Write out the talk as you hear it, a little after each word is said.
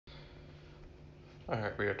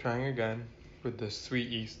Alright, we are trying again with the sweet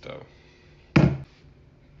yeast dough.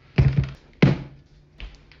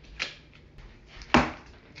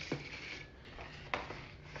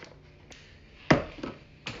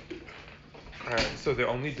 Alright, so the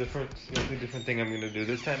only different thing I'm gonna do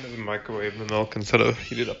this time is microwave the milk instead of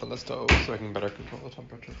heat it up on the stove so I can better control the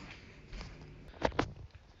temperature.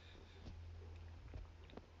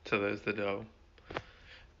 So there's the dough.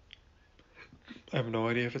 I have no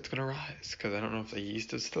idea if it's gonna rise because I don't know if the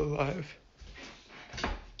yeast is still alive. I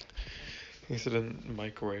guess I didn't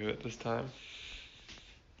microwave it this time.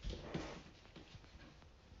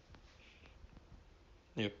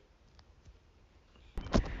 Yep.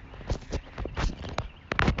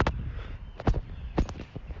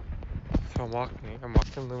 So I'm walking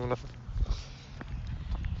Luna.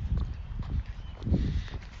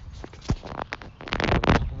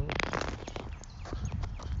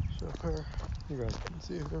 Show her. You guys can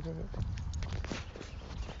see her.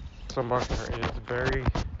 So I'm walking her. It is very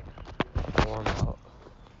warm out.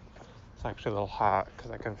 It's actually a little hot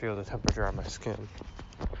because I can feel the temperature on my skin.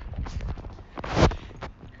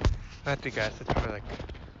 I have to guess it's probably like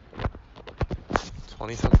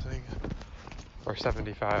 20 something or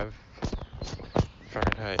 75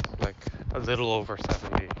 Fahrenheit, like a little over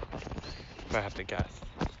 70 if I have to guess.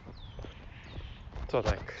 So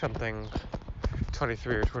like something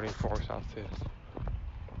 23 or 24 Celsius.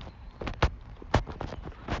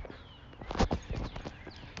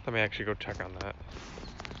 Let me actually go check on that.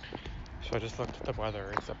 So I just looked at the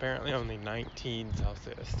weather. It's apparently only 19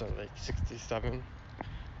 Celsius, so like 67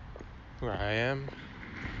 where I am.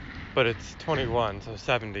 But it's 21, so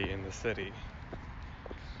 70 in the city.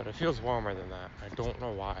 But it feels warmer than that. I don't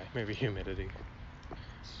know why. Maybe humidity.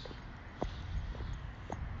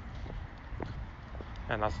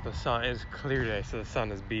 And also the sun is clear day, so the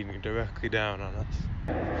sun is beating directly down on us.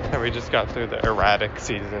 And we just got through the erratic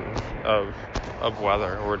season of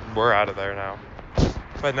weather. We're out of there now.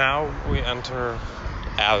 But now we enter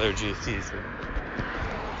allergy season.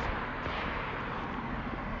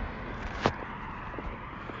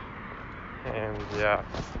 And yeah.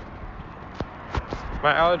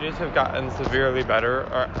 My allergies have gotten severely better,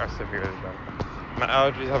 or severely better. My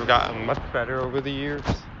allergies have gotten much better over the years.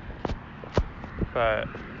 But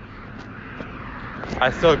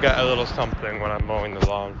I still get a little something when I'm mowing the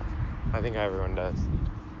lawn. I think everyone does.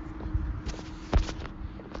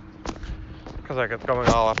 Because like it's going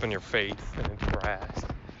all up in your face and it's grass.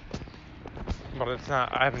 But it's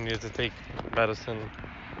not, I haven't needed to take medicine,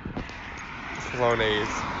 Flonase,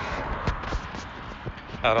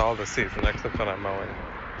 at all this season except when I'm mowing.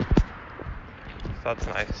 So that's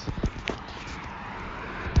nice.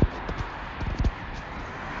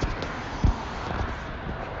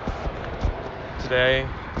 Today,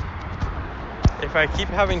 if I keep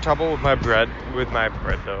having trouble with my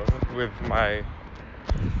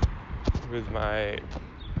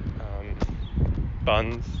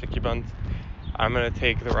buns, sticky buns, I'm gonna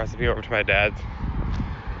take the recipe over to my dad's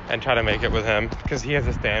and try to make it with him because he has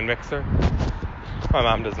a stand mixer. My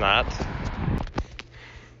mom does not.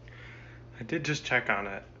 I did just check on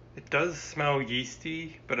it. It does smell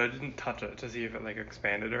yeasty, but I didn't touch it to see if it like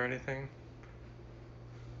expanded or anything.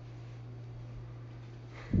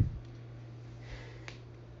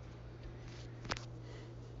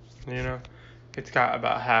 You know, it's got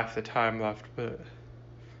about half the time left, but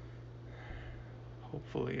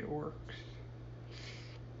hopefully it works.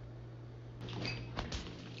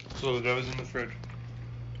 So the dough's in the fridge.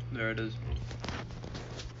 There it is.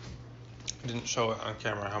 I didn't show it on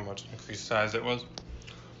camera how much increased size it was,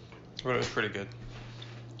 but it was pretty good.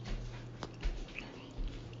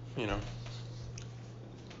 You know.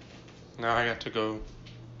 Now I got to go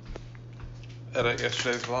edit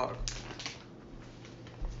yesterday's vlog.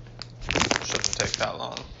 Shouldn't take that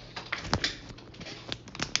long.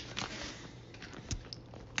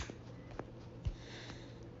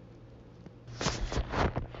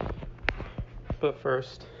 But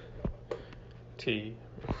first, tea.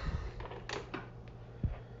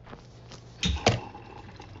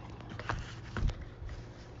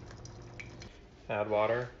 Add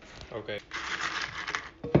water. Okay.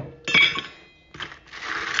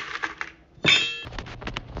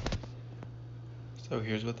 So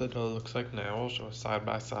here's what the dough looks like now. I'll show a side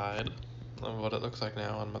by side of what it looks like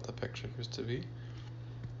now and what the picture used to be.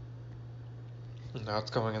 And now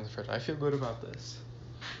it's going in the fridge. I feel good about this.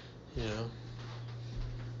 You know?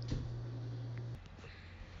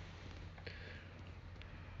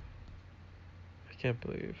 I can't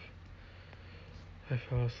believe I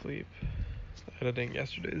fell asleep editing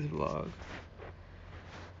yesterday's vlog.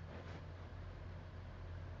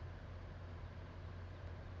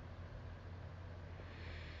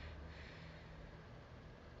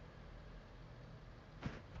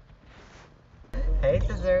 Hey,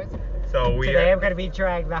 sisters. So Today I'm going to be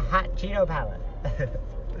trying the hot Cheeto palette.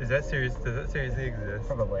 Is that serious? Does that seriously exist?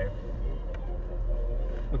 Probably.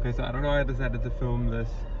 Okay, so I don't know why I decided to film this.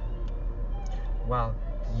 Well,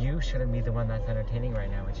 you shouldn't be the one that's entertaining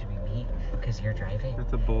right now. It should be me, because you're driving.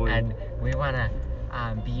 That's a boy. And we want to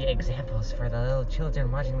be examples for the little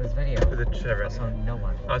children watching this video. For the children. Also, no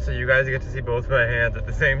one. Also, you guys get to see both my hands at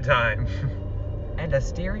the same time. And a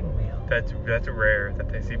steering wheel. That's rare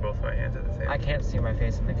that they see both my hands at the same time. I can't see my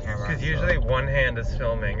face in the camera. Because usually one hand is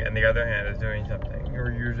filming and the other hand is doing something.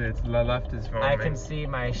 Or usually it's the left is filming. I can see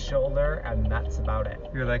my shoulder and that's about it.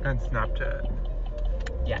 You're like on Snapchat.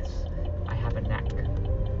 Yes. I have a neck.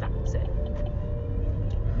 That's it.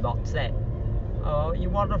 That's it. Oh, you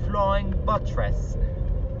want a flying buttress?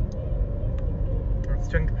 Let's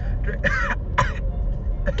drink.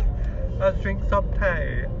 Let's drink some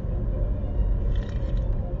tea.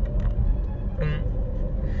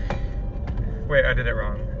 Wait, I did it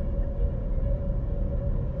wrong.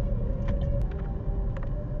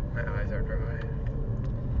 My eyes are dry.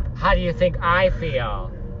 How do you think I feel?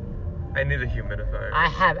 I need a humidifier. I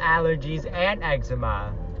have allergies and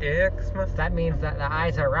eczema. Eczema? That means that the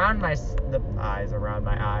eyes around my eyes.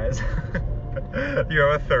 You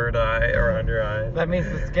have a third eye around your eyes. That means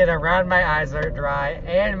the skin around my eyes are dry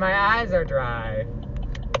and my eyes are dry.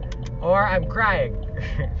 Or I'm crying.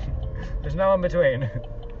 There's no in between.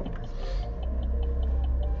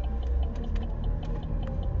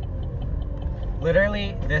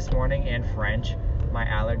 Literally, this morning in French, my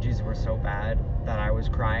allergies were so bad that I was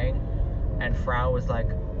crying, and Frau was like,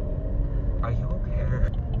 "Are you okay?"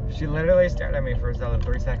 She literally stared at me for a solid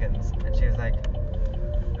 3 seconds, and she was like,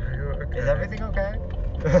 Are you okay? "Is everything okay?"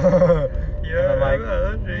 Yeah, and I'm like,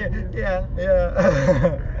 yeah.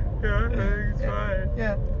 Yeah, Everything's fine.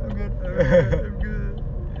 Yeah, I'm good. I'm good.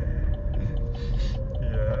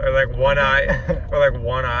 Yeah, or like one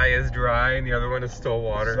eye is dry and the other one is still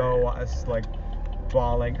water. So it's like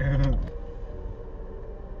bawling.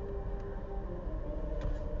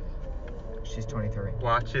 She's 23.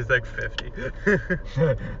 Watch, she's like 50.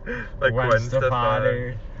 Like Gwen Gwen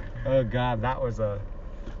Stefani. Oh god, that was a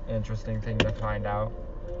interesting thing to find out.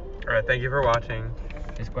 Alright, thank you for watching.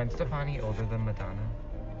 Is Gwen Stefani older than Madonna?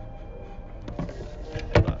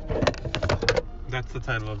 That's the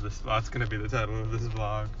title of this. That's gonna be the title of this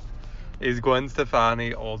vlog. Is Gwen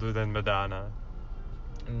Stefani older than Madonna?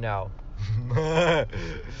 No.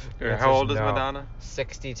 How old is Madonna?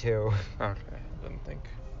 62. Okay, I didn't think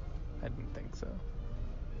so.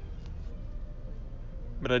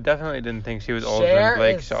 But I definitely didn't think she was older than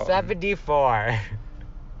Blake Shelton. 74.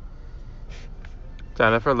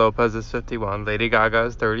 Jennifer Lopez is 51. Lady Gaga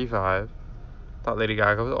is 35. Thought Lady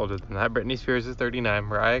Gaga was older than that. Britney Spears is 39.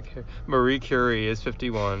 Marie Curie is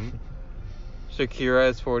 51. Shakira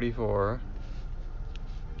is 44.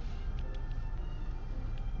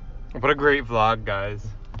 What a great vlog, guys.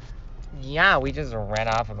 Yeah, we just read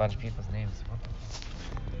off a bunch of people's names.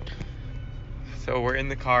 So we're in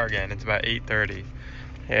the car again. It's about 8:30.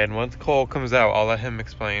 And once Cole comes out, I'll let him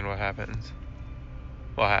explain what happened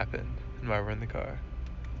and why we're in the car.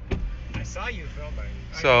 I saw you filming.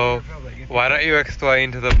 So, why don't you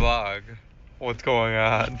explain to the vlog what's going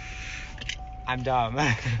on? I'm dumb.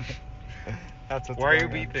 That's what's Why are you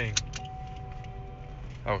going on. beeping?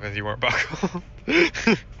 Oh, because you weren't buckled.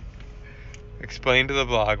 Explain to the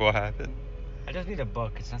vlog what happened. I just need a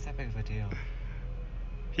book. It's not that big of a deal.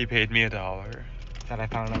 He paid me $1. That I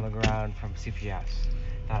found on the ground from CPS.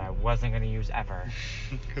 That I wasn't going to use ever.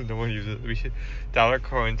 Because no one uses it. We should. Dollar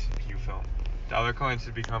coins. You film. Dollar coins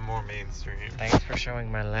should become more mainstream. Thanks for showing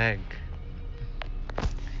my leg.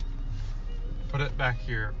 Put it back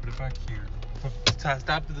here. Put it back here.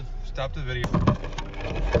 Stop the video.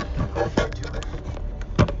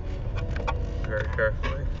 Very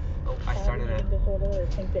carefully. Oh, I started it.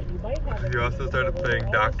 You also started playing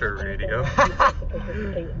Doctor Radio.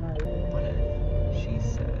 What if she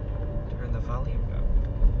said, turn the volume up?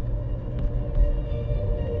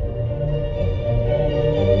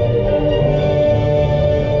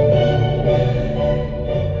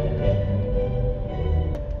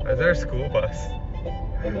 Is there a school bus?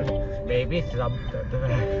 Maybe some.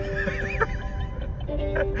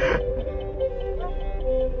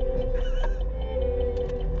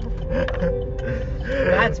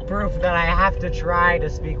 That's proof that I have to try to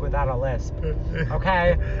speak without a lisp.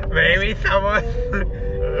 Okay? Maybe someone.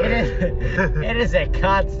 It is a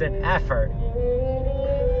constant effort.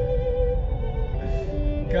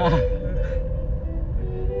 God.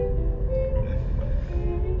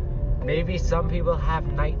 Maybe some people have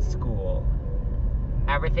night school.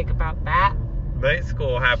 Ever think about that? Night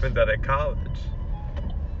school happens at a college.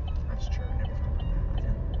 That's true. I never thought about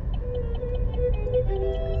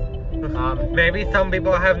Maybe some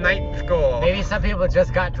people have night school. Maybe some people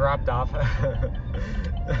just got dropped off.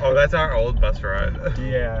 Oh, that's our old bus ride.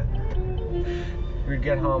 Yeah. We'd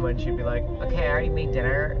get home and she'd be like, okay, I already made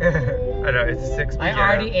dinner. I know, it's 6 p.m. I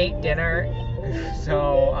already ate dinner.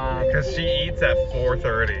 So, Because she eats at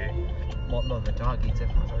 4:30. Well, no, the dog eats at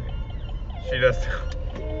 4:30. She does.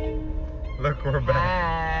 Look, we're back.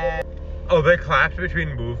 Hi. Oh, they clapped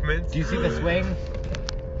between movements? Do you see the swing?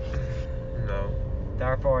 No.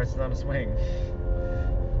 Therefore, it's not a swing.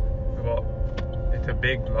 Well, it's a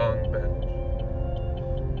big, long bench.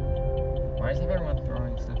 Why is everyone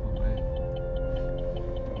throwing stuff away?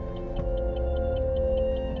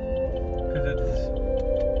 Because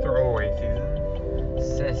it's throwaway season.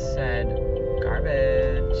 Sis said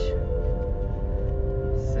garbage.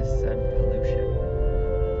 Sis said pollution.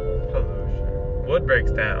 Wood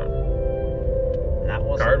breaks down. That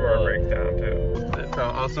was Cardboard breaks down too. So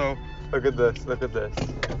also, look at this. Look at this.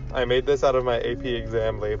 I made this out of my AP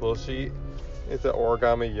exam label sheet. It's an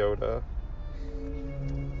origami Yoda.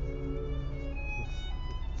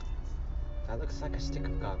 That looks like a stick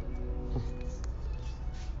of gum.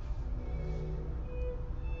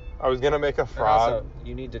 I was gonna make a frog. Also,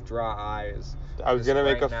 you need to draw eyes. I was gonna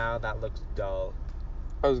make right now that looks dull.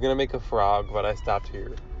 I was gonna make a frog, but I stopped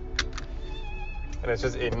here. And it's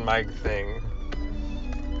just in my thing.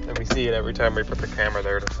 And we see it every time we put the camera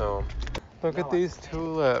there to film. Look at these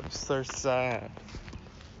tulips. They're sad.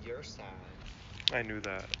 You're sad. I knew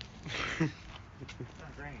that. That's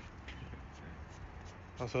not great.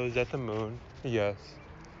 Also, is that the moon? Yes.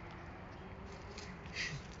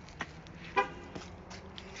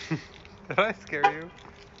 Did I scare you?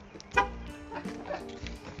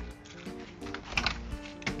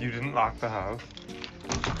 You didn't lock the house?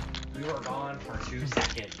 We were gone for 2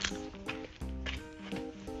 seconds.